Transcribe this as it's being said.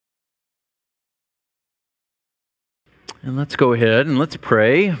And let's go ahead and let's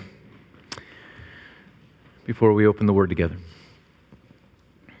pray before we open the Word together.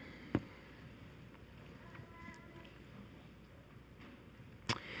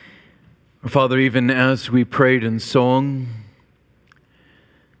 Our Father, even as we prayed in song,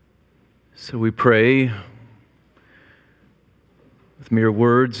 so we pray with mere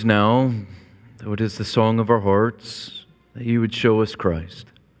words now, though it is the song of our hearts, that you would show us Christ.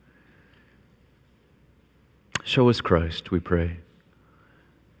 Show us Christ, we pray.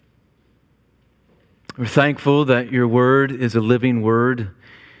 We're thankful that your word is a living word.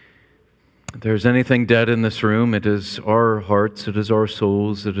 If there's anything dead in this room, it is our hearts, it is our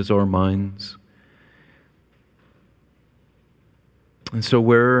souls, it is our minds. And so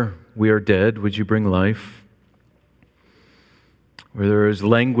where we are dead, would you bring life? Where there is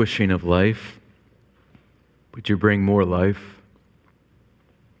languishing of life, would you bring more life?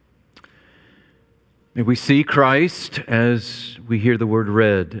 May we see Christ as we hear the word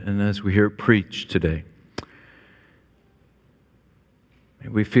read and as we hear it preached today. May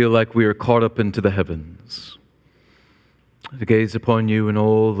we feel like we are caught up into the heavens to gaze upon you in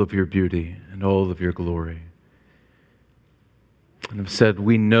all of your beauty and all of your glory. And have said,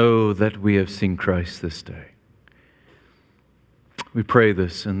 we know that we have seen Christ this day. We pray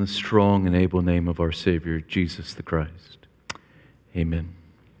this in the strong and able name of our Savior, Jesus the Christ. Amen.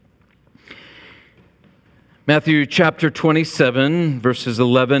 Matthew chapter 27, verses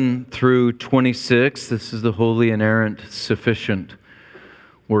 11 through 26. This is the holy, inerrant, sufficient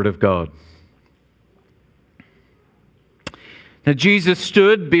Word of God. Now Jesus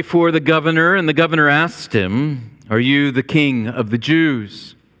stood before the governor, and the governor asked him, "Are you the king of the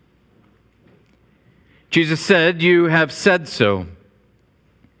Jews?" Jesus said, "You have said so."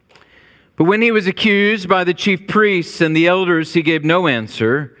 But when he was accused by the chief priests and the elders, he gave no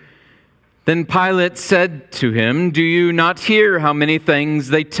answer. Then Pilate said to him, "Do you not hear how many things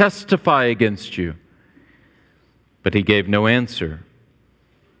they testify against you?" But he gave no answer,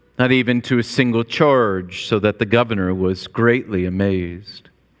 not even to a single charge, so that the governor was greatly amazed.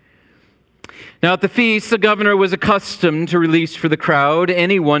 Now at the feast, the governor was accustomed to release for the crowd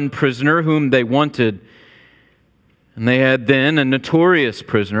any one prisoner whom they wanted. And they had then a notorious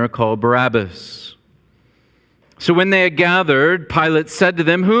prisoner called Barabbas. So when they had gathered, Pilate said to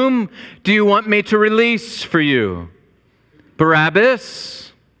them, "Whom do you want me to release for you?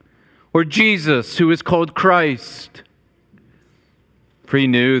 Barabbas or Jesus, who is called Christ?" For he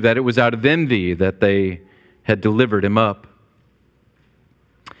knew that it was out of envy that they had delivered him up.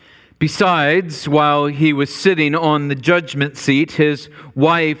 Besides, while he was sitting on the judgment seat, his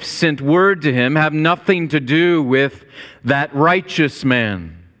wife sent word to him, "Have nothing to do with that righteous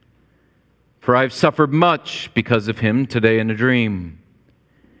man, for I've suffered much because of him today in a dream."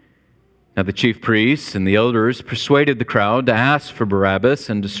 Now the chief priests and the elders persuaded the crowd to ask for Barabbas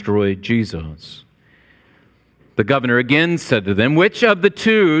and destroy Jesus. The governor again said to them, "Which of the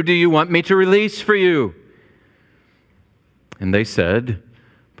two do you want me to release for you?" And they said,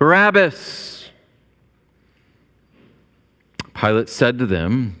 "Barabbas." Pilate said to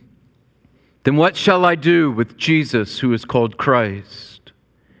them, "Then what shall I do with Jesus, who is called Christ?"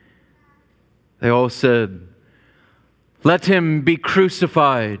 They all said, "Let him be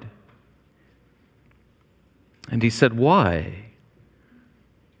crucified." And he said, "Why?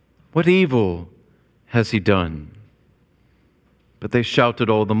 What evil has he done?" But they shouted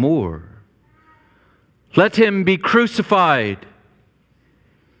all the more, "Let him be crucified."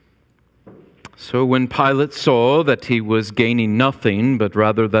 So when Pilate saw that he was gaining nothing, but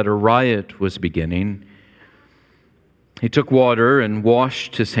rather that a riot was beginning, he took water and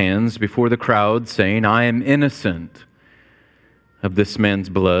washed his hands before the crowd, saying, "I am innocent of this man's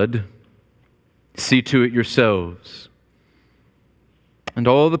blood. See to it yourselves." And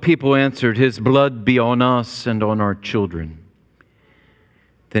all the people answered, "His blood be on us and on our children."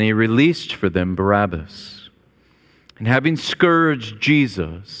 Then he released for them Barabbas, and having scourged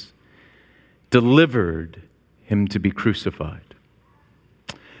Jesus, delivered him to be crucified.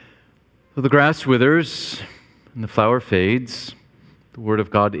 So the grass withers and the flower fades. The word of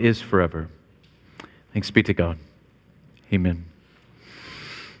God is forever. Thanks be to God. Amen.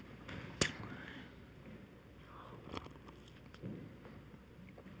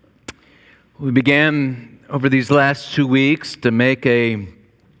 We began over these last 2 weeks to make a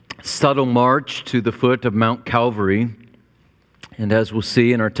subtle march to the foot of Mount Calvary. And as we'll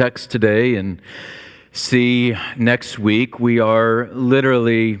see in our text today and see next week, we are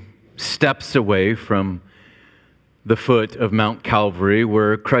literally steps away from the foot of Mount Calvary,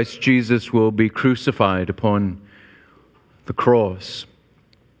 where Christ Jesus will be crucified upon the cross.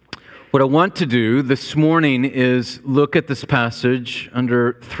 What I want to do this morning is look at this passage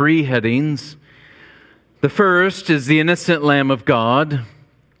under three headings. The first is the innocent Lamb of God.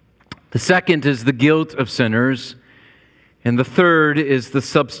 The second is the guilt of sinners. And the third is the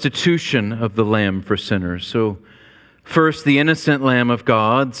substitution of the Lamb for sinners. So first, the innocent Lamb of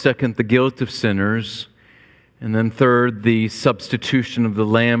God. Second, the guilt of sinners. And then third, the substitution of the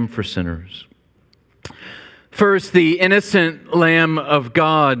Lamb for sinners. First, the innocent Lamb of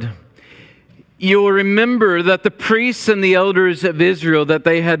God. You'll remember that the priests and the elders of Israel, that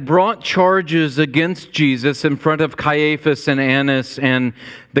they had brought charges against Jesus in front of Caiaphas and Annas and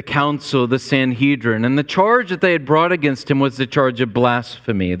the council, the Sanhedrin. And the charge that they had brought against him was the charge of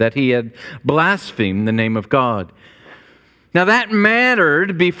blasphemy, that he had blasphemed the name of God. Now that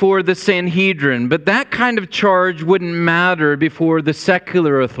mattered before the Sanhedrin, but that kind of charge wouldn't matter before the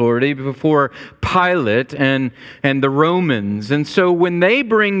secular authority, before Pilate and the Romans. And so when they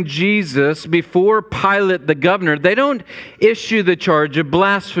bring Jesus before Pilate the governor, they don't issue the charge of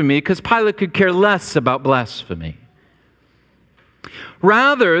blasphemy because Pilate could care less about blasphemy.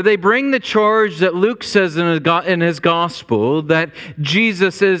 Rather, they bring the charge that Luke says in his gospel, that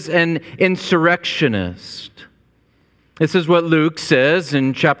Jesus is an insurrectionist. This is what Luke says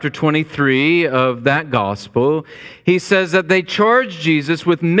in chapter 23 of that gospel. He says that they charged Jesus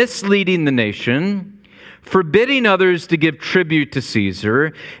with misleading the nation, forbidding others to give tribute to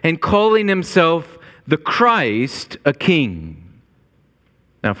Caesar, and calling himself the Christ a king.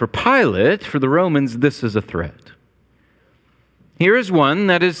 Now for Pilate, for the Romans, this is a threat. Here is one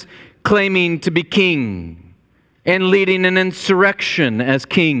that is claiming to be king and leading an insurrection as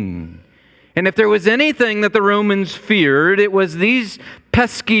king. And if there was anything that the Romans feared, it was these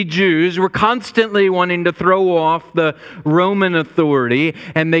pesky Jews were constantly wanting to throw off the Roman authority,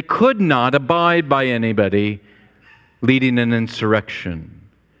 and they could not abide by anybody leading an insurrection.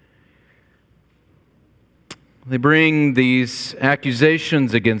 They bring these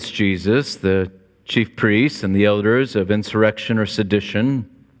accusations against Jesus, the chief priests and the elders, of insurrection or sedition.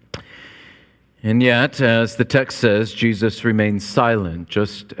 And yet, as the text says, Jesus remains silent,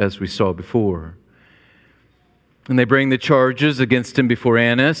 just as we saw before. And they bring the charges against him before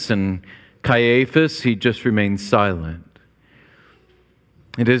Annas and Caiaphas. He just remains silent.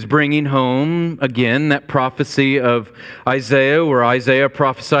 It is bringing home, again, that prophecy of Isaiah, where Isaiah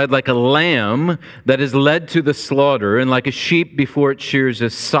prophesied like a lamb that is led to the slaughter, and like a sheep before its shears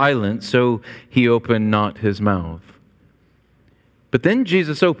is silent, so he opened not his mouth. But then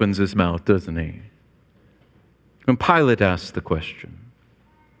Jesus opens his mouth, doesn't he? When Pilate asks the question.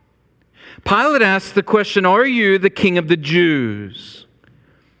 Pilate asks the question, "Are you the king of the Jews?"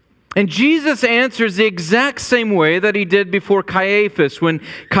 And Jesus answers the exact same way that he did before Caiaphas, when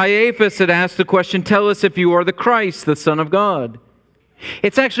Caiaphas had asked the question, "Tell us if you are the Christ, the Son of God."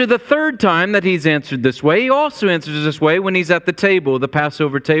 It's actually the third time that he's answered this way. He also answers this way when he's at the table, the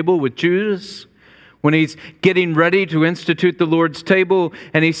Passover table with Judas. When he's getting ready to institute the Lord's table,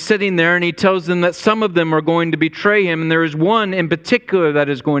 and he's sitting there and he tells them that some of them are going to betray him, and there is one in particular that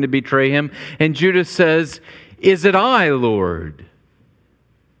is going to betray him. And Judas says, "Is it I, Lord?"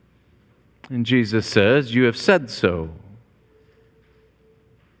 And Jesus says, "You have said so."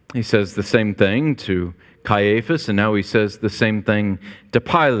 He says the same thing to Caiaphas, and now he says the same thing to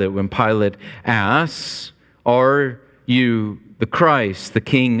Pilate when Pilate asks, "Are you the Christ, the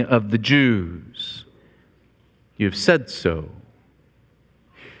King of the Jews?" You have said so.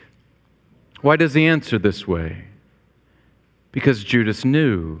 Why does he answer this way? Because Judas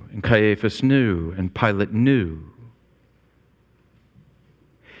knew, and Caiaphas knew, and Pilate knew.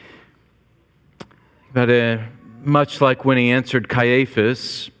 But much like when he answered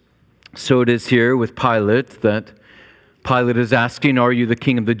Caiaphas, so it is here with Pilate, that Pilate is asking, "Are you the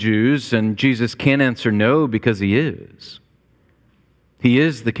king of the Jews?" And Jesus can't answer no, because he is. He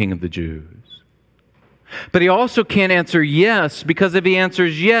is the king of the Jews. But he also can't answer yes, because if he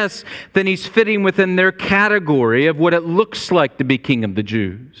answers yes, then he's fitting within their category of what it looks like to be king of the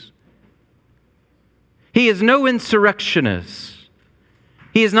Jews. He is no insurrectionist.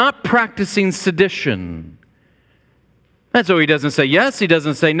 He is not practicing sedition. And so he doesn't say yes, he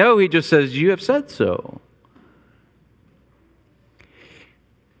doesn't say no, he just says, "You have said so."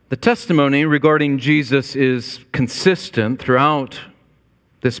 The testimony regarding Jesus is consistent throughout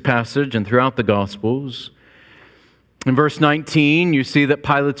this passage and throughout the Gospels. In verse 19, you see that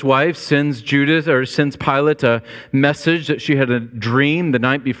Pilate's wife sends Pilate a message that she had a dream the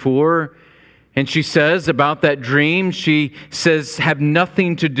night before. And she says about that dream, she says, "have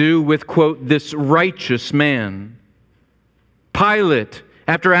nothing to do with," quote, "this righteous man." Pilate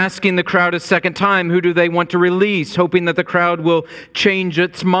After asking the crowd a second time, who do they want to release, hoping that the crowd will change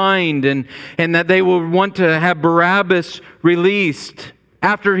its mind and that they will want to have Barabbas released?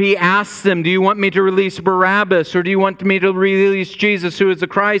 After he asks them, do you want me to release Barabbas or do you want me to release Jesus who is the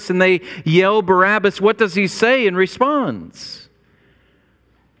Christ? And they yell Barabbas. What does he say in response?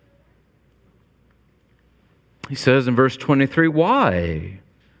 He says in verse 23, why?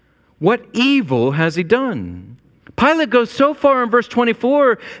 What evil has he done? Pilate goes so far in verse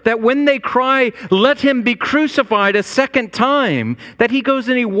 24 that when they cry, let him be crucified a second time, that he goes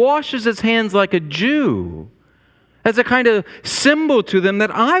and he washes his hands like a Jew, as a kind of symbol to them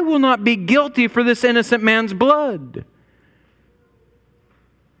that I will not be guilty for this innocent man's blood.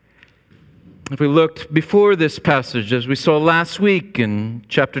 If we looked before this passage, as we saw last week in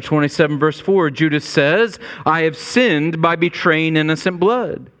chapter 27, verse 4, Judas says, I have sinned by betraying innocent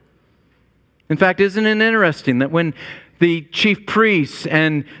blood. In fact, isn't it interesting that when the chief priests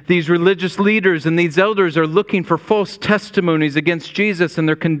and these religious leaders and these elders are looking for false testimonies against Jesus and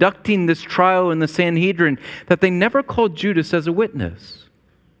they're conducting this trial in the Sanhedrin, that they never called Judas as a witness?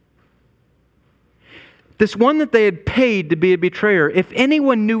 This one that they had paid to be a betrayer, if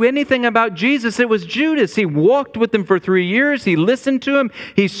anyone knew anything about Jesus, it was Judas. He walked with him for 3 years. He listened to him.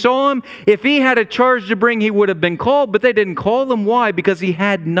 He saw him. If he had a charge to bring, he would have been called, but they didn't call him. Why? Because he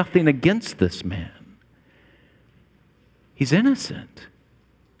had nothing against this man. He's innocent.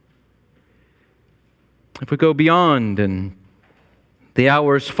 If we go beyond and the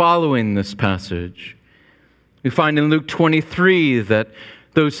hours following this passage, we find in Luke 23 that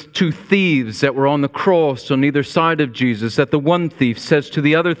those two thieves that were on the cross on either side of Jesus, that the one thief says to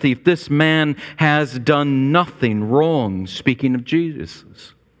the other thief, this man has done nothing wrong, speaking of Jesus.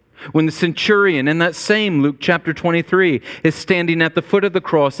 When the centurion in that same Luke chapter 23 is standing at the foot of the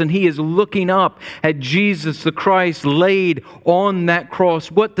cross and he is looking up at Jesus the Christ laid on that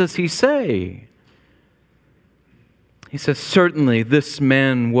cross, what does he say? He says, certainly this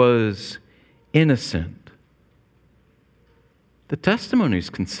man was innocent. The testimony is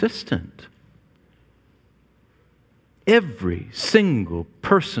consistent. Every single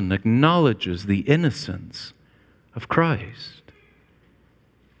person acknowledges the innocence of Christ.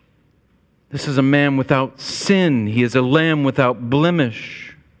 This is a man without sin. He is a lamb without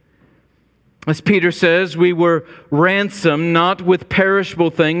blemish. As Peter says, we were ransomed not with perishable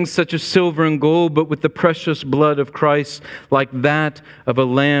things such as silver and gold, but with the precious blood of Christ, like that of a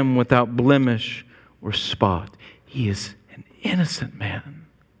lamb without blemish or spot. He is an innocent man.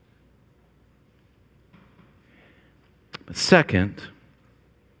 But second,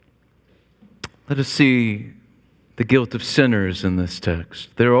 let us see the guilt of sinners in this text.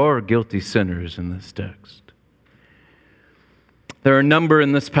 There are guilty sinners in this text. There are a number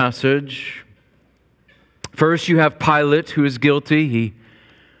in this passage. First, you have Pilate, who is guilty. He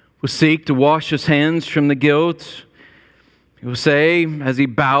will seek to wash his hands from the guilt. He will say, as he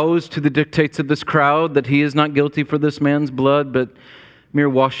bows to the dictates of this crowd, that he is not guilty for this man's blood, but mere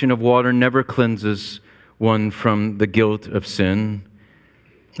washing of water never cleanses one from the guilt of sin.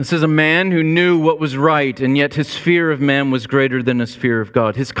 This is a man who knew what was right, and yet his fear of man was greater than his fear of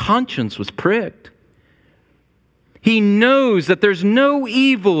God. His conscience was pricked. He knows that there's no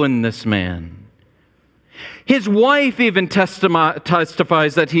evil in this man. His wife even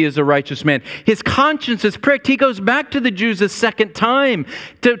testifies that he is a righteous man. His conscience is pricked. He goes back to the Jews a second time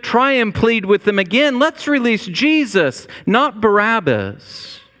to try and plead with them again. Let's release Jesus, not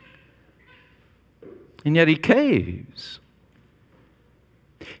Barabbas. And yet he caves.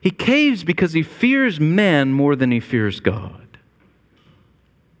 He caves because he fears man more than he fears God.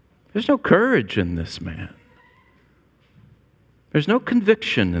 There's no courage in this man. There's no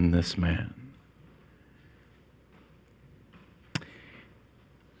conviction in this man.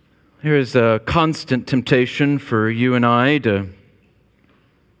 There is a constant temptation for you and I to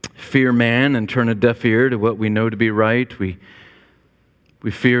fear man and turn a deaf ear to what we know to be right. We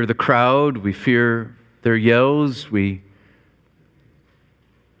fear the crowd. We fear their yells. We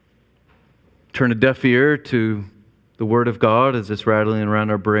turn a deaf ear to the Word of God as it's rattling around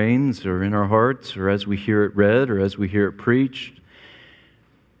our brains or in our hearts, or as we hear it read or as we hear it preached.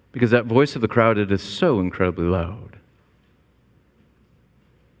 Because that voice of the crowd, it is so incredibly loud.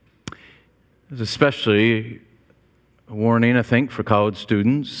 There's especially a warning, I think, for college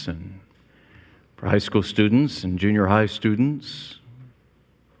students and for high school students and junior high students.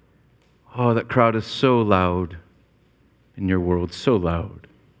 Oh, that crowd is so loud in your world, so loud.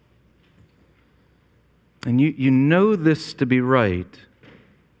 And you know this to be right,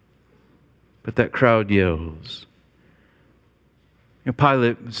 but that crowd yells.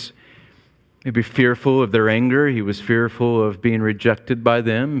 Pilate was Maybe fearful of their anger. He was fearful of being rejected by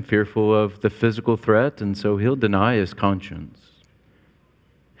them, fearful of the physical threat, and so he'll deny his conscience.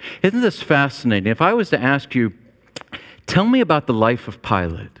 Isn't this fascinating? If I was to ask you, tell me about the life of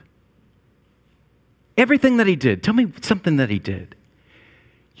Pilate. Everything that he did. Tell me something that he did.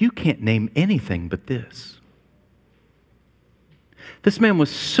 You can't name anything but this. This man was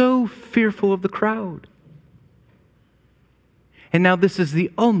so fearful of the crowd. And now this is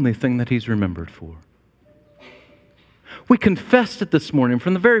the only thing that he's remembered for. We confessed it this morning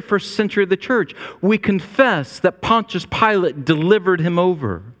from the very first century of the church. We confess that Pontius Pilate delivered him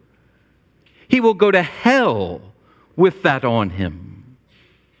over. He will go to hell with that on him.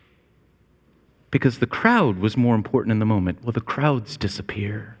 Because the crowd was more important in the moment. Well, the crowds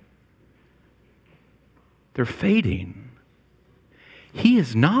disappear. They're fading. He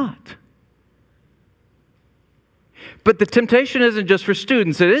is not. But the temptation isn't just for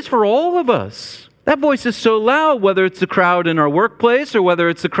students, it is for all of us. That voice is so loud, whether it's the crowd in our workplace, or whether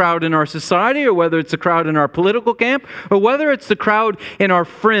it's the crowd in our society, or whether it's the crowd in our political camp, or whether it's the crowd in our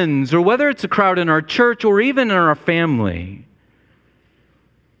friends, or whether it's the crowd in our church, or even in our family.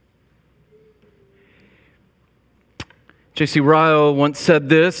 J.C. Ryle once said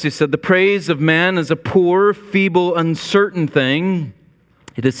this. He said, "The praise of man is a poor, feeble, uncertain thing.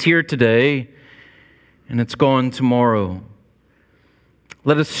 It is here today, and it's gone tomorrow.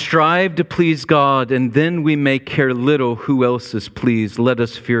 Let us strive to please God, and then we may care little who else is pleased. Let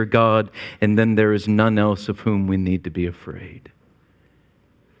us fear God, and then there is none else of whom we need to be afraid."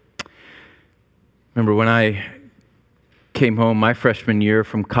 Remember when I came home my freshman year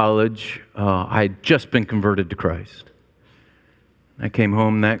from college, I had just been converted to Christ. I came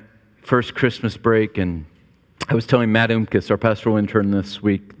home that first Christmas break, and I was telling Matt Umkis, our pastoral intern this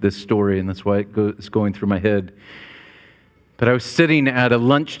week, this story, and that's why it's going through my head. But I was sitting at a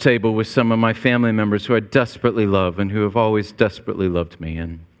lunch table with some of my family members who I desperately love and who have always desperately loved me.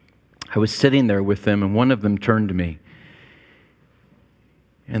 And I was sitting there with them, and one of them turned to me,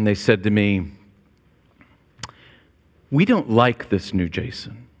 and they said to me, "We don't like this new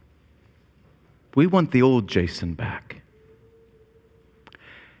Jason. We want the old Jason back."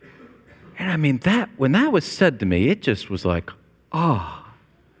 And I mean, when that was said to me, it just was like,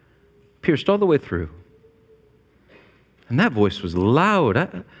 pierced all the way through. And that voice was loud.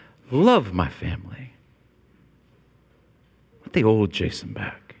 I love my family. I want the old Jason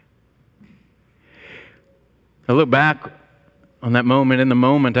back. I look back on that moment. In the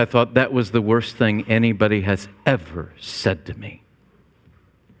moment, I thought that was the worst thing anybody has ever said to me.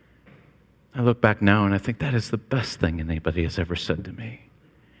 I look back now and I think that is the best thing anybody has ever said to me.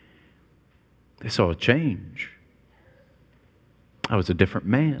 They saw a change. I was a different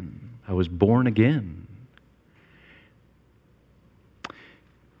man. I was born again.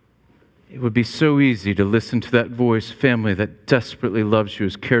 It would be so easy to listen to that voice, family that desperately loves you,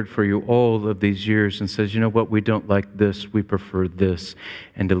 has cared for you all of these years and says, "You know what, we don't like this, we prefer this,"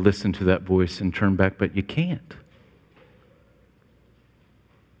 and to listen to that voice and turn back, but you can't.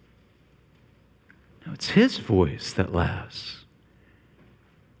 No, it's His voice that lasts.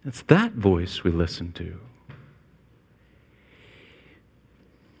 It's that voice we listen to.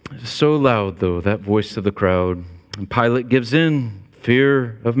 It's so loud, though, that voice of the crowd. And Pilate gives in.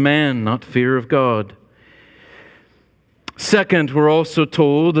 Fear of man, not fear of God. Second, we're also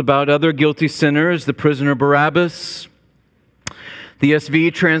told about other guilty sinners, the prisoner Barabbas. The ESV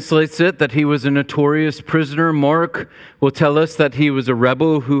translates it that he was a notorious prisoner. Mark will tell us that he was a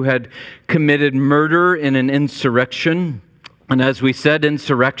rebel who had committed murder in an insurrection. And as we said,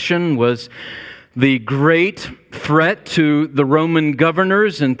 insurrection was the great threat to the Roman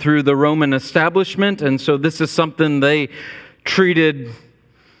governors and through the Roman establishment. And so this is something they treated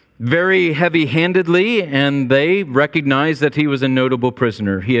very heavy-handedly, and they recognized that he was a notable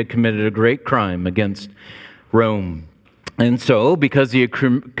prisoner. He had committed a great crime against Rome. And so, because he had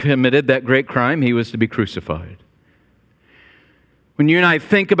committed that great crime, he was to be crucified. When you and I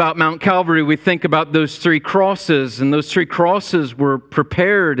think about Mount Calvary, we think about those three crosses, and those three crosses were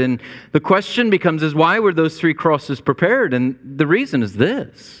prepared. And the question becomes is, why were those three crosses prepared? And the reason is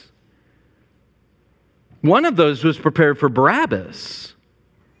this. One of those was prepared for Barabbas.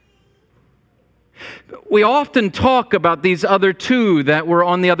 We often talk about these other two that were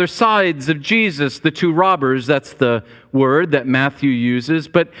on the other sides of Jesus, the two robbers. That's the word that Matthew uses.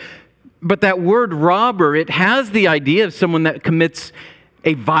 But that word robber, it has the idea of someone that commits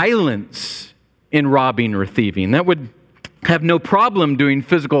a violence in robbing or thieving. That would have no problem doing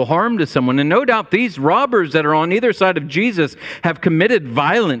physical harm to someone. And no doubt these robbers that are on either side of Jesus have committed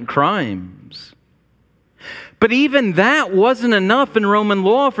violent crimes. But even that wasn't enough in Roman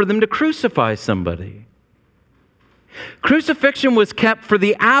law for them to crucify somebody. Crucifixion was kept for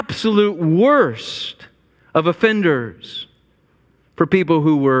the absolute worst of offenders, for people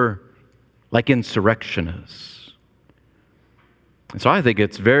who were like insurrectionists. And so I think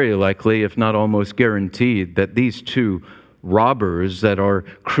it's very likely, if not almost guaranteed, that these two robbers that are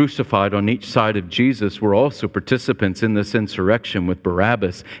crucified on each side of Jesus were also participants in this insurrection with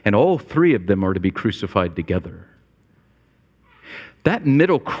Barabbas, and all three of them are to be crucified together. That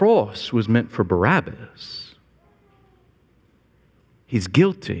middle cross was meant for Barabbas. He's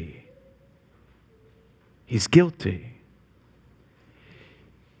guilty. He's guilty.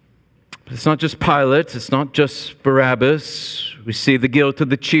 But it's not just Pilate, it's not just Barabbas. We see the guilt of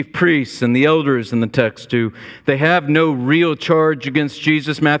the chief priests and the elders in the text who they have no real charge against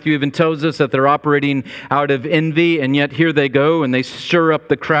Jesus. Matthew even tells us that they're operating out of envy, and yet here they go and they stir up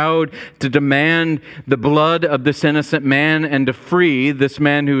the crowd to demand the blood of this innocent man and to free this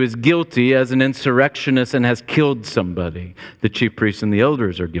man who is guilty as an insurrectionist and has killed somebody. The chief priests and the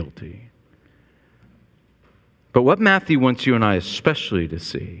elders are guilty. But what Matthew wants you and I especially to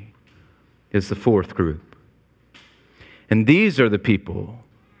see is the fourth group. And these are the people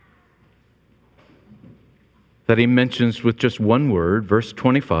that he mentions with just one word. Verse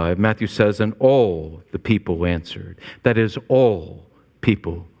 25, Matthew says, and all the people answered. That is, all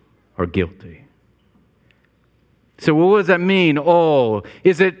people are guilty. So what does that mean, all?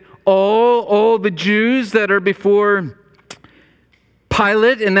 Is it all the Jews that are before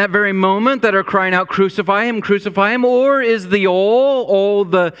Pilate in that very moment that are crying out, crucify him, crucify him? Or is the all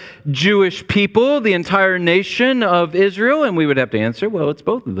the Jewish people, the entire nation of Israel? And we would have to answer, well, it's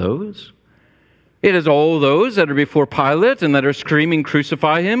both of those. It is all those that are before Pilate and that are screaming,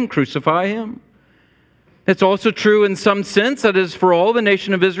 crucify him, crucify him. It's also true in some sense that is for all the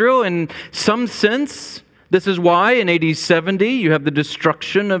nation of Israel. In some sense, this is why in AD 70 you have the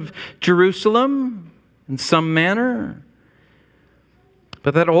destruction of Jerusalem in some manner.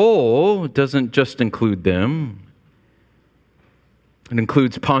 But that all doesn't just include them. It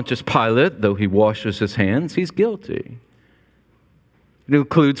includes Pontius Pilate, though he washes his hands, he's guilty. It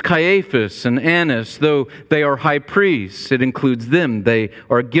includes Caiaphas and Annas, though they are high priests. It includes them, they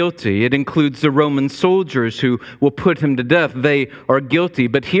are guilty. It includes the Roman soldiers who will put him to death, they are guilty.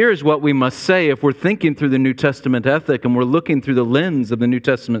 But here's what we must say if we're thinking through the New Testament ethic and we're looking through the lens of the New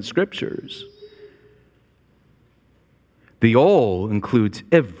Testament scriptures. The all includes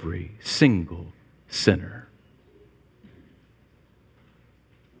every single sinner.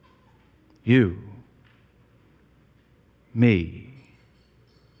 You, me.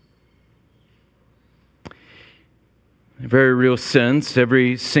 In a very real sense,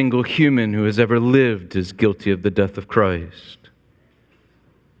 every single human who has ever lived is guilty of the death of Christ.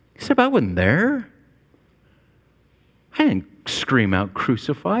 Except I wasn't there. I didn't scream out,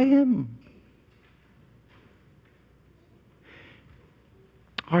 crucify him.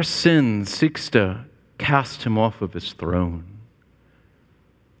 Our sin seeks to cast him off of his throne.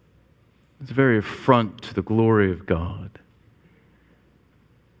 It's a very affront to the glory of God.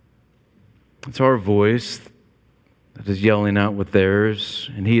 It's our voice that is yelling out with theirs,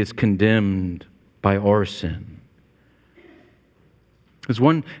 and he is condemned by our sin. As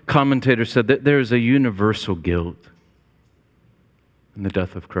one commentator said, that there is a universal guilt in the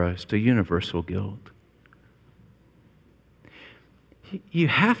death of Christ, a universal guilt. You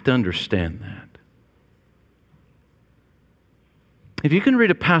have to understand that. If you can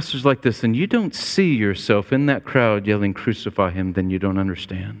read a passage like this and you don't see yourself in that crowd yelling, crucify him, then you don't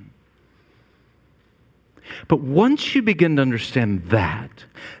understand. But once you begin to understand that,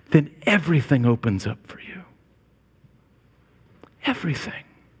 then everything opens up for you. Everything.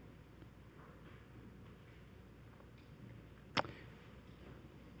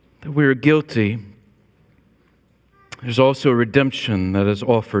 That we're guilty. There's also a redemption that is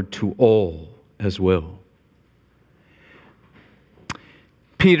offered to all as well.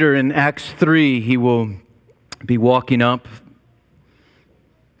 Peter in Acts 3, he will be walking up,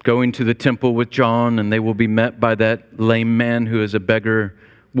 going to the temple with John, and they will be met by that lame man who is a beggar.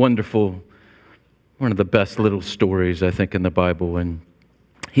 Wonderful, one of the best little stories, I think, in the Bible. And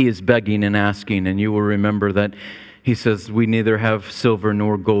he is begging and asking, and you will remember that he says, we neither have silver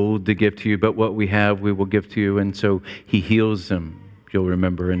nor gold to give to you, but what we have we will give to you. And so he heals him, you'll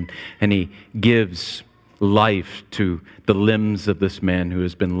remember, and he gives life to the limbs of this man who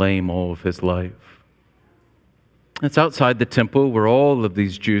has been lame all of his life. It's outside the temple where all of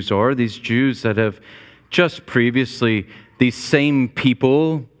these Jews are, these Jews that have just previously, these same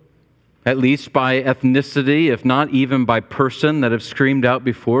people at least by ethnicity, if not even by person, that have screamed out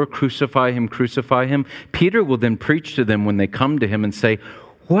before, crucify him, crucify him. Peter will then preach to them when they come to him and say,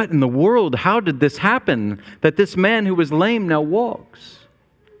 what in the world? How did this happen that this man who was lame now walks?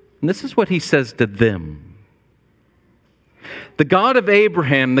 And this is what he says to them. The God of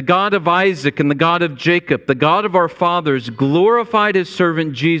Abraham, the God of Isaac, and the God of Jacob, the God of our fathers, glorified his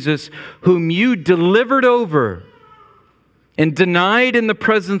servant Jesus, whom you delivered over and denied in the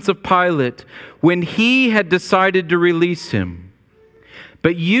presence of Pilate when he had decided to release him.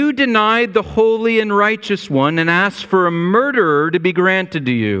 But you denied the holy and righteous one and asked for a murderer to be granted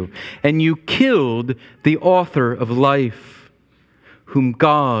to you. And you killed the author of life, whom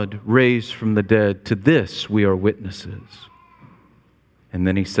God raised from the dead. To this we are witnesses. And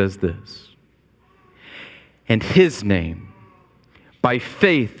then he says this. And his name, by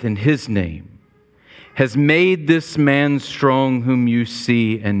faith in his name, has made this man strong whom you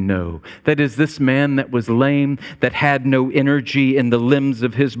see and know. That is, this man that was lame, that had no energy in the limbs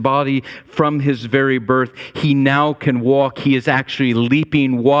of his body from his very birth, he now can walk. He is actually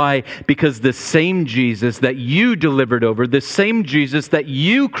leaping. Why? Because the same Jesus that you delivered over, the same Jesus that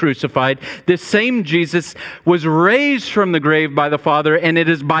you crucified, this same Jesus was raised from the grave by the Father, and it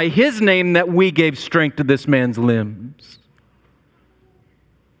is by his name that we gave strength to this man's limbs.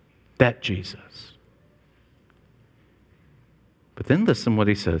 That Jesus. But then listen what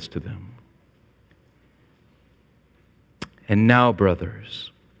he says to them. And now, brothers,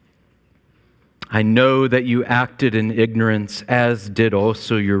 I know that you acted in ignorance, as did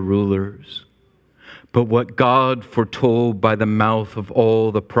also your rulers. But what God foretold by the mouth of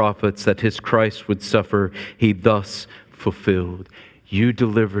all the prophets that his Christ would suffer, he thus fulfilled. You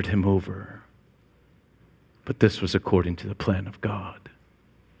delivered him over. But this was according to the plan of God.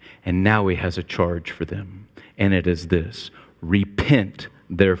 And now he has a charge for them. And it is this. Repent,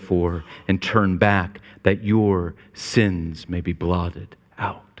 therefore, and turn back, that your sins may be blotted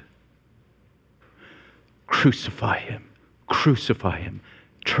out. Crucify him, crucify him.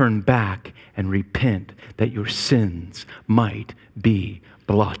 Turn back and repent, that your sins might be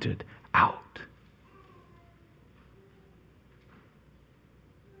blotted out.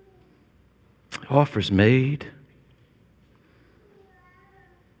 Offers made.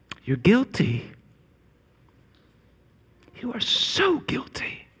 You're guilty. You are so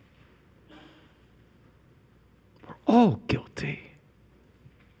guilty. We're all guilty.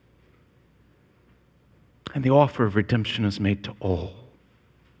 And the offer of redemption is made to all.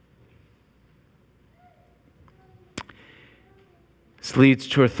 This leads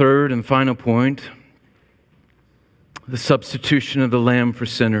to a third and final point, the substitution of the Lamb for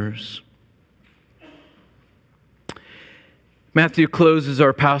sinners. Matthew closes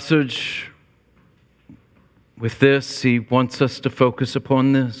our passage with this. He wants us to focus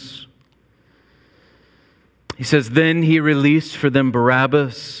upon this. He says, then he released for them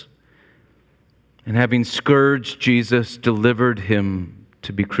Barabbas, and having scourged Jesus, delivered him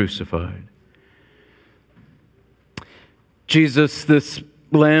to be crucified. Jesus, this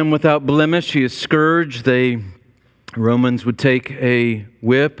lamb without blemish, he is scourged. Romans would take a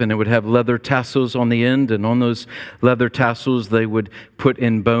whip and it would have leather tassels on the end, and on those leather tassels they would put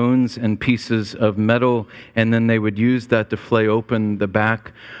in bones and pieces of metal, and then they would use that to flay open the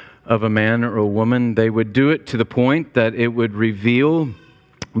back of a man or a woman. They would do it to the point that it would reveal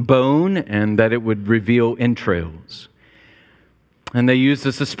bone and that it would reveal entrails. And they used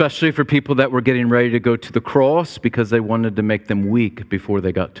this especially for people that were getting ready to go to the cross, because they wanted to make them weak before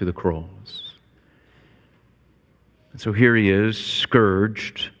they got to the cross. And so here he is,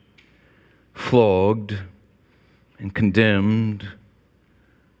 scourged, flogged, and condemned.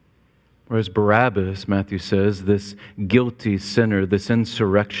 Whereas Barabbas, Matthew says, this guilty sinner, this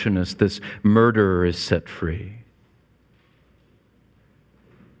insurrectionist, this murderer is set free.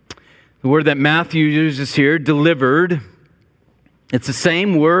 The word that Matthew uses here, delivered, it's the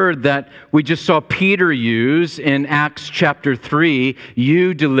same word that we just saw Peter use in Acts chapter 3,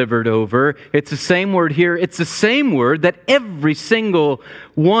 you delivered over. It's the same word here. It's the same word that every single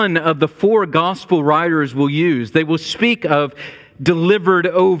one of the four gospel writers will use. They will speak of delivered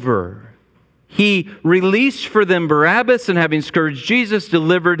over. He released for them Barabbas, and having scourged Jesus,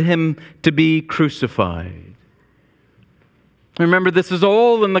 delivered him to be crucified. Remember, this is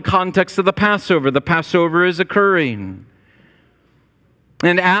all in the context of the Passover. The Passover is occurring.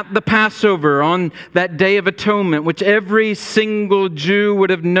 And at the Passover, on that Day of Atonement, which every single Jew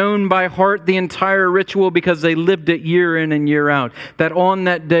would have known by heart the entire ritual because they lived it year in and year out, that on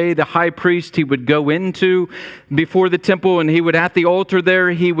that day, the high priest, he would go into before the temple, and he would, at the altar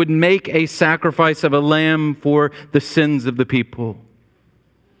there, he would make a sacrifice of a lamb for the sins of the people.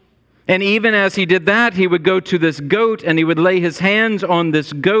 And even as he did that, he would go to this goat and he would lay his hands on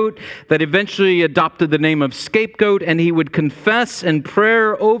this goat that eventually adopted the name of scapegoat, and he would confess in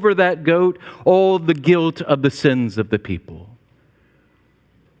prayer over that goat all the guilt of the sins of the people.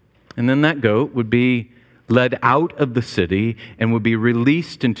 And then that goat would be led out of the city and would be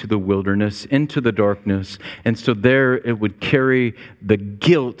released into the wilderness, into the darkness, and so there it would carry the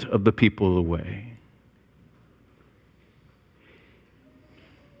guilt of the people away.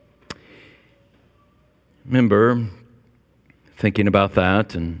 Remember thinking about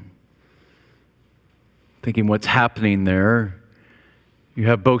that and thinking what's happening there. You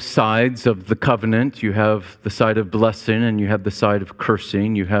have both sides of the covenant. You have the side of blessing and you have the side of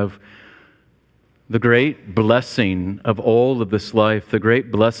cursing. You have the great blessing of all of this life, the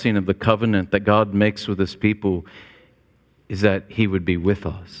great blessing of the covenant that God makes with His people is that He would be with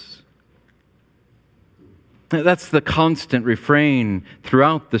us. That's the constant refrain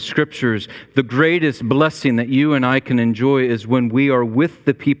throughout the Scriptures. The greatest blessing that you and I can enjoy is when we are with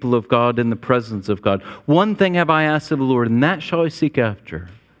the people of God in the presence of God. One thing have I asked of the Lord, and that shall I seek after,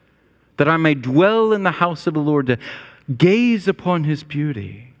 that I may dwell in the house of the Lord, to gaze upon His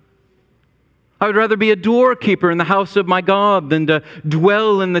beauty. I would rather be a doorkeeper in the house of my God than to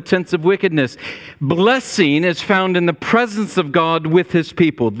dwell in the tents of wickedness. Blessing is found in the presence of God with His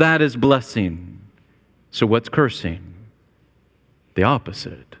people. That is blessing. So what's cursing? The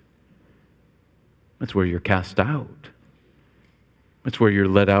opposite. That's where you're cast out. That's where you're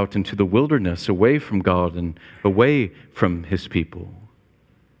led out into the wilderness, away from God and away from His people.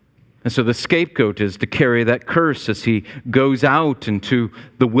 And so the scapegoat is to carry that curse as he goes out into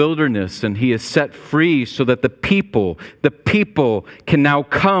the wilderness and he is set free so that the people can now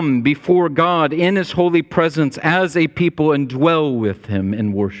come before God in His holy presence as a people and dwell with Him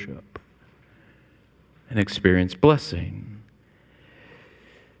in worship and experience blessing.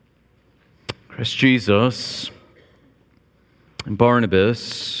 Christ Jesus and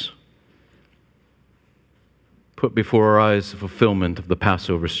Barnabas put before our eyes the fulfillment of the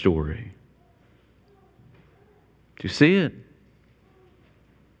Passover story. Do you see it?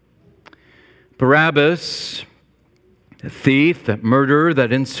 Barabbas, that thief, that murderer,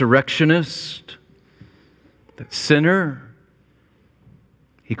 that insurrectionist, that sinner,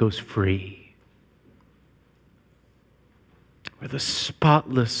 he goes free. Where the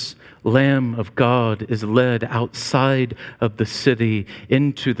spotless Lamb of God is led outside of the city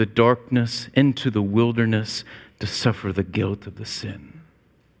into the darkness, into the wilderness, to suffer the guilt of the sin.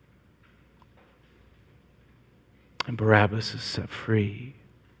 And Barabbas is set free.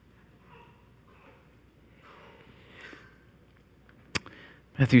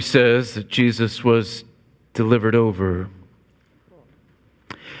 Matthew says that Jesus was delivered over.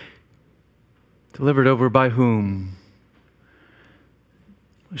 Delivered over by whom?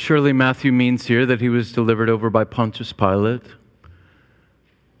 Surely Matthew means here that He was delivered over by Pontius Pilate.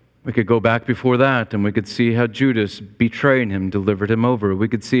 We could go back before that and we could see how Judas, betraying Him, delivered Him over. We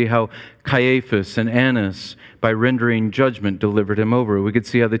could see how Caiaphas and Annas, by rendering judgment, delivered Him over. We could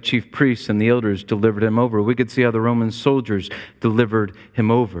see how the chief priests and the elders delivered Him over. We could see how the Roman soldiers delivered Him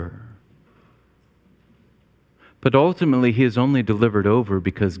over. But ultimately, He is only delivered over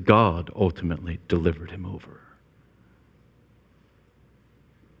because God ultimately delivered Him over.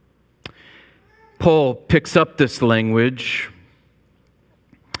 Paul picks up this language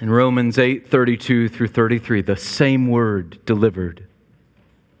in Romans 8:32 through 33, the same word, delivered.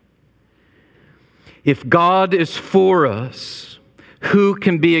 If God is for us, who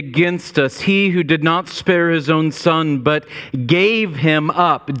can be against us? He who did not spare His own Son, but gave Him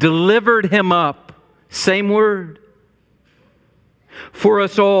up, delivered Him up, same word, for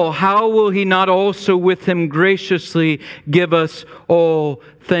us all, how will He not also with Him graciously give us all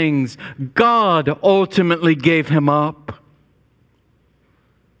things? God ultimately gave Him up.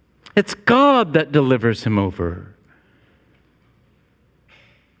 It's God that delivers Him over.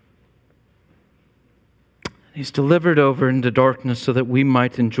 He's delivered over into darkness so that we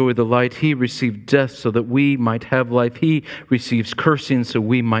might enjoy the light. He received death so that we might have life. He receives cursing so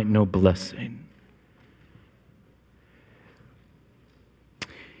we might know blessing.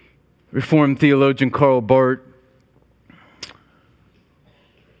 Reformed theologian Karl Barth,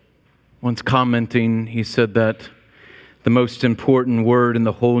 once commenting, he said that the most important word in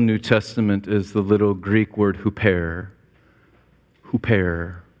the whole New Testament is the little Greek word huper.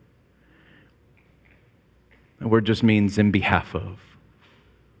 Huper. The word just means in behalf of.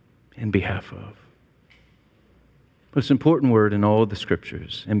 In behalf of. Most important word in all of the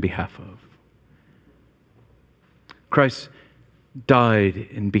Scriptures, in behalf of. Christ died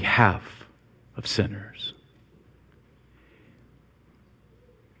in behalf of sinners.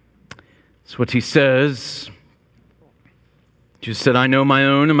 That's what he says. Jesus said, I know my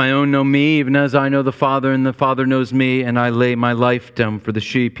own, and my own know me, even as I know the Father, and the Father knows me, and I lay my life down for the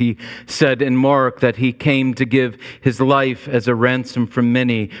sheep. He said in Mark that he came to give his life as a ransom for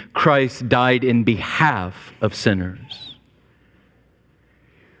many. Christ died in behalf of sinners.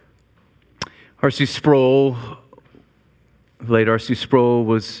 R.C. Sproul, late R.C. Sproul,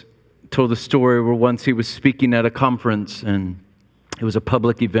 was told a story where once he was speaking at a conference, and it was a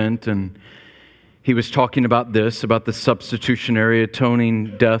public event, and he was talking about this, about the substitutionary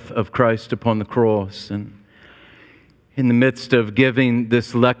atoning death of Christ upon the cross. And in the midst of giving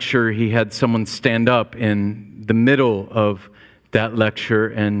this lecture, he had someone stand up in the middle of that lecture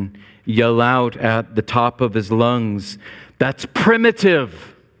and yell out at the top of his lungs, "That's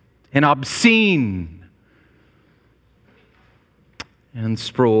primitive and obscene." And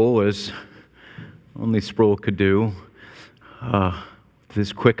Sproul, as only Sproul could do, with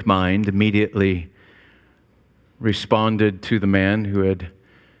his quick mind, immediately responded to the man who had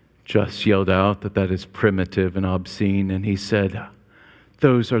just yelled out that is primitive and obscene. And he said,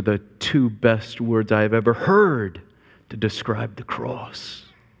 "Those are the two best words I have ever heard to describe the cross.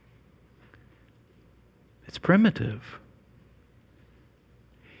 It's primitive.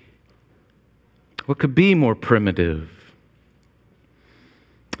 What could be more primitive?"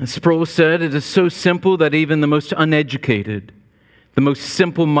 And Sproul said, "It is so simple that even the most uneducated, the most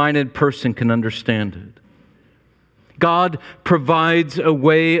simple-minded person can understand it. God provides a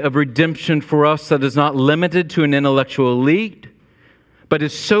way of redemption for us that is not limited to an intellectual elite, but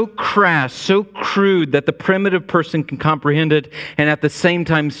is so crass, so crude that the primitive person can comprehend it, and at the same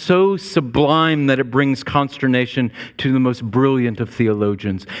time so sublime that it brings consternation to the most brilliant of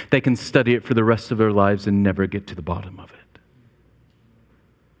theologians. They can study it for the rest of their lives and never get to the bottom of it."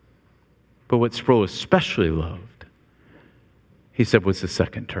 But what Sproul especially loved, he said, was the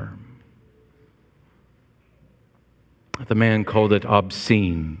second term. The man called it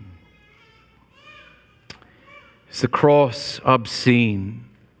obscene. Is the cross obscene?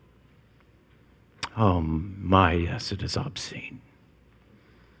 Oh my, yes, it is obscene.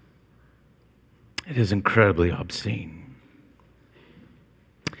 It is incredibly obscene.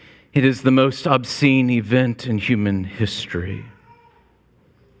 It is the most obscene event in human history.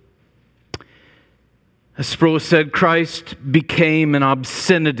 As Sproul said, Christ became an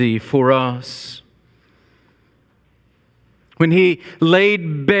obscenity for us. When he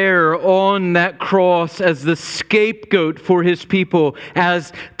laid bare on that cross as the scapegoat for his people,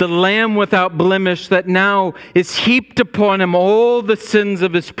 as the lamb without blemish that now is heaped upon him all the sins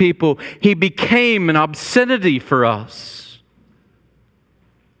of his people, he became an obscenity for us.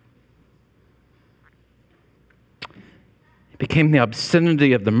 Became the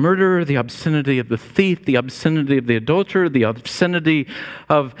obscenity of the murderer, the obscenity of the thief, the obscenity of the adulterer, the obscenity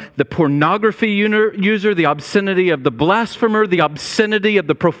of the pornography user, the obscenity of the blasphemer, the obscenity of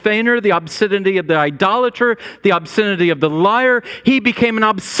the profaner, the obscenity of the idolater, the obscenity of the liar. He became an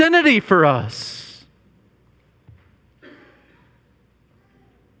obscenity for us.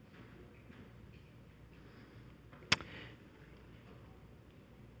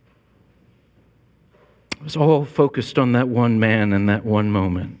 It was all focused on that one man in that one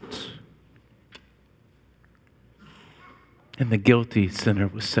moment. And the guilty sinner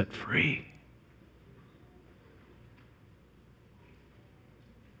was set free.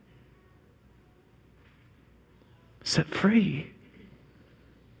 Set free.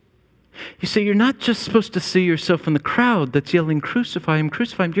 You see, you're not just supposed to see yourself in the crowd that's yelling, "Crucify him,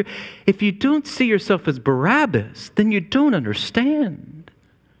 crucify him." If you don't see yourself as Barabbas, then you don't understand.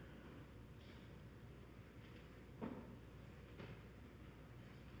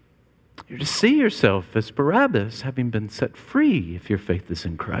 You're to see yourself as Barabbas, having been set free if your faith is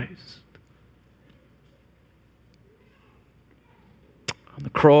in Christ. On the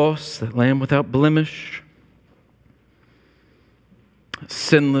cross, that lamb without blemish,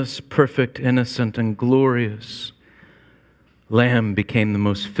 sinless, perfect, innocent, and glorious lamb became the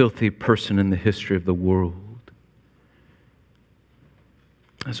most filthy person in the history of the world.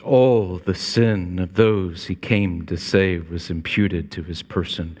 As all the sin of those he came to save was imputed to his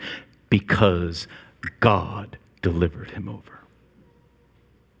person, because God delivered him over.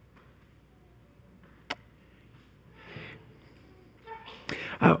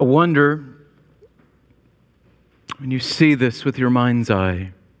 I wonder, when you see this with your mind's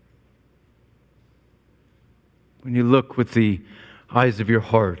eye, when you look with the eyes of your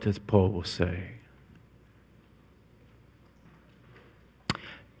heart, as Paul will say,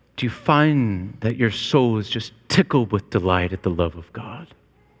 do you find that your soul is just tickled with delight at the love of God?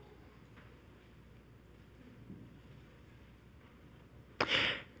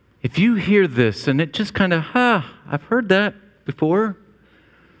 If you hear this and it just kind of, I've heard that before.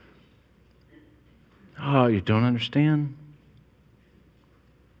 Oh, you don't understand?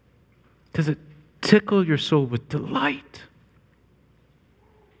 Does it tickle your soul with delight?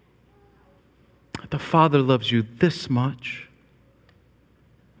 That the Father loves you this much?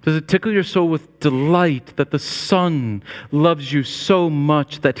 Does it tickle your soul with delight that the Son loves you so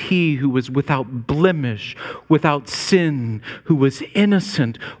much that He who was without blemish, without sin, who was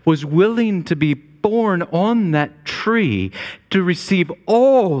innocent, was willing to be born on that tree to receive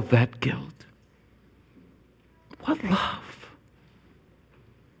all that guilt? What love!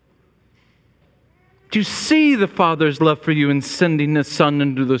 Do you see the Father's love for you in sending His Son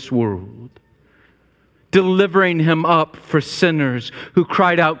into this world? Delivering Him up for sinners who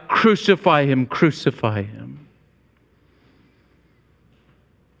cried out, "Crucify Him, crucify Him."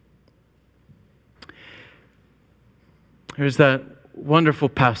 There's that wonderful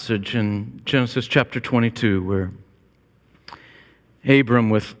passage in Genesis chapter 22 where Abram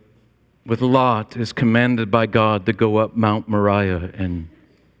with Lot is commanded by God to go up Mount Moriah and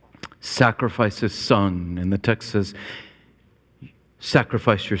sacrifice his son. And the text says,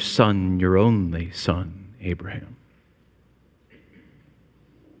 "Sacrifice your son, your only son, Abraham."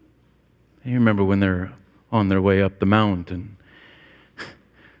 And you remember when they're on their way up the mountain,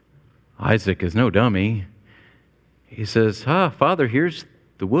 Isaac is no dummy. He says, Father, here's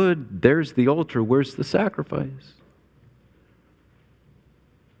the wood, there's the altar, where's the sacrifice?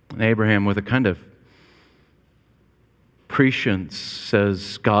 And Abraham, with a kind of prescience,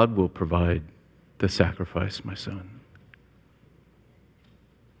 says, God will provide the sacrifice, my son.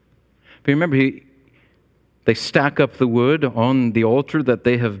 But remember, they stack up the wood on the altar that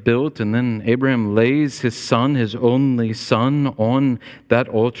they have built, and then Abraham lays his son, his only son, on that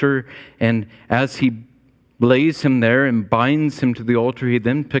altar. And as he lays him there and binds him to the altar, he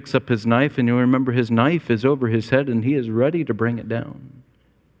then picks up his knife, and you'll remember his knife is over his head, and he is ready to bring it down.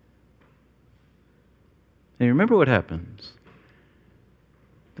 And you remember what happens?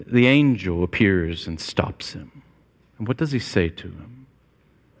 The angel appears and stops him. And what does he say to him?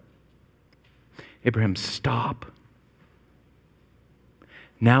 Abraham, stop.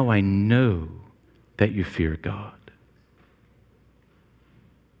 Now I know that you fear God.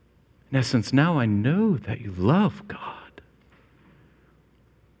 In essence, now I know that you love God.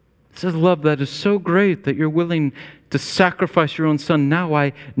 It's a love that is so great that you're willing to sacrifice your own son. Now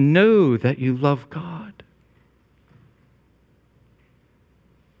I know that you love God.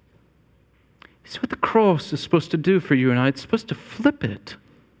 See what the cross is supposed to do for you and I? It's supposed to flip it.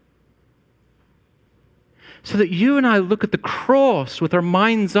 So that you and I look at the cross with our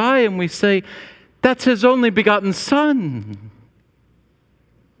mind's eye and we say, that's His only begotten Son.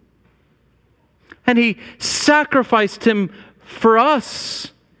 And He sacrificed Him for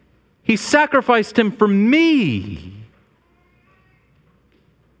us. He sacrificed Him for me.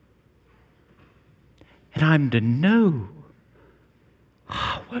 And I'm to know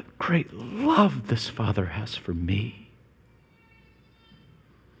what great love this Father has for me.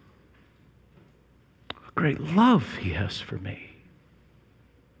 What great love He has for me.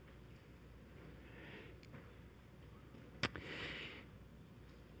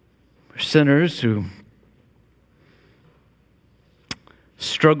 We're sinners who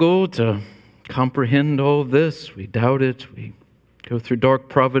struggle to comprehend all this. We doubt it. We go through dark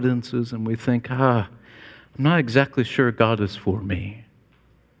providences and we think, I'm not exactly sure God is for me.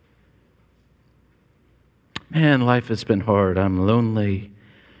 Man, life has been hard. I'm lonely.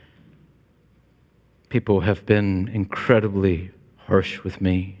 People have been incredibly harsh with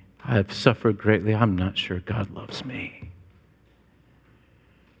me. I have suffered greatly. I'm not sure God loves me.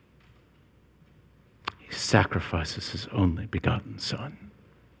 He sacrifices His only begotten Son.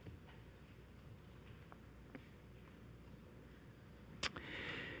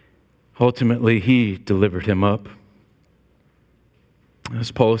 Ultimately, He delivered Him up. As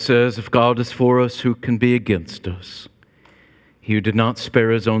Paul says, if God is for us, who can be against us? He who did not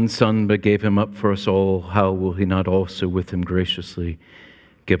spare His own Son, but gave Him up for us all, how will He not also with Him graciously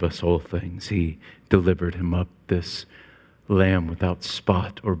give us all things? He delivered Him up, this Lamb without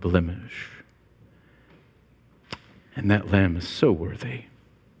spot or blemish. And that Lamb is so worthy,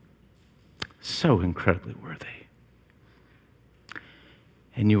 so incredibly worthy.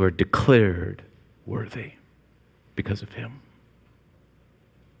 And you are declared worthy because of Him.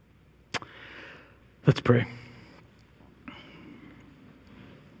 Let's pray.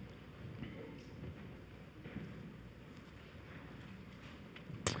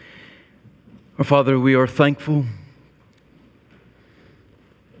 Our Father, we are thankful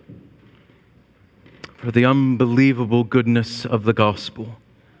for the unbelievable goodness of the gospel.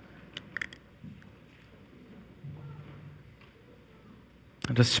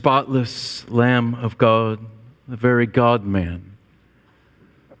 the spotless Lamb of God, the very God-man,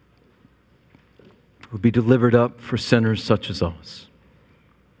 will be delivered up for sinners such as us.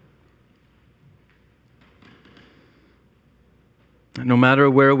 And no matter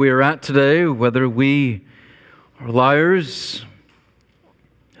where we are at today, whether we are liars,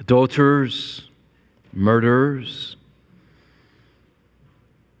 adulterers, murderers,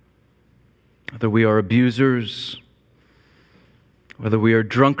 whether we are abusers, whether we are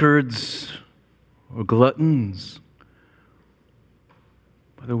drunkards or gluttons,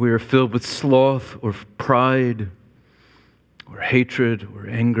 whether we are filled with sloth or pride or hatred or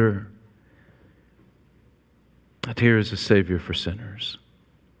anger, that here is a Savior for sinners.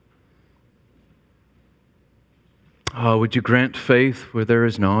 Would you grant faith where there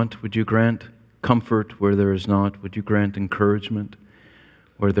is not? Would you grant comfort where there is not? Would you grant encouragement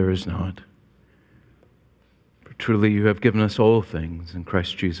where there is not? For truly you have given us all things in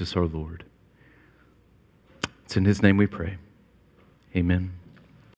Christ Jesus our Lord. It's in His name we pray. Amen.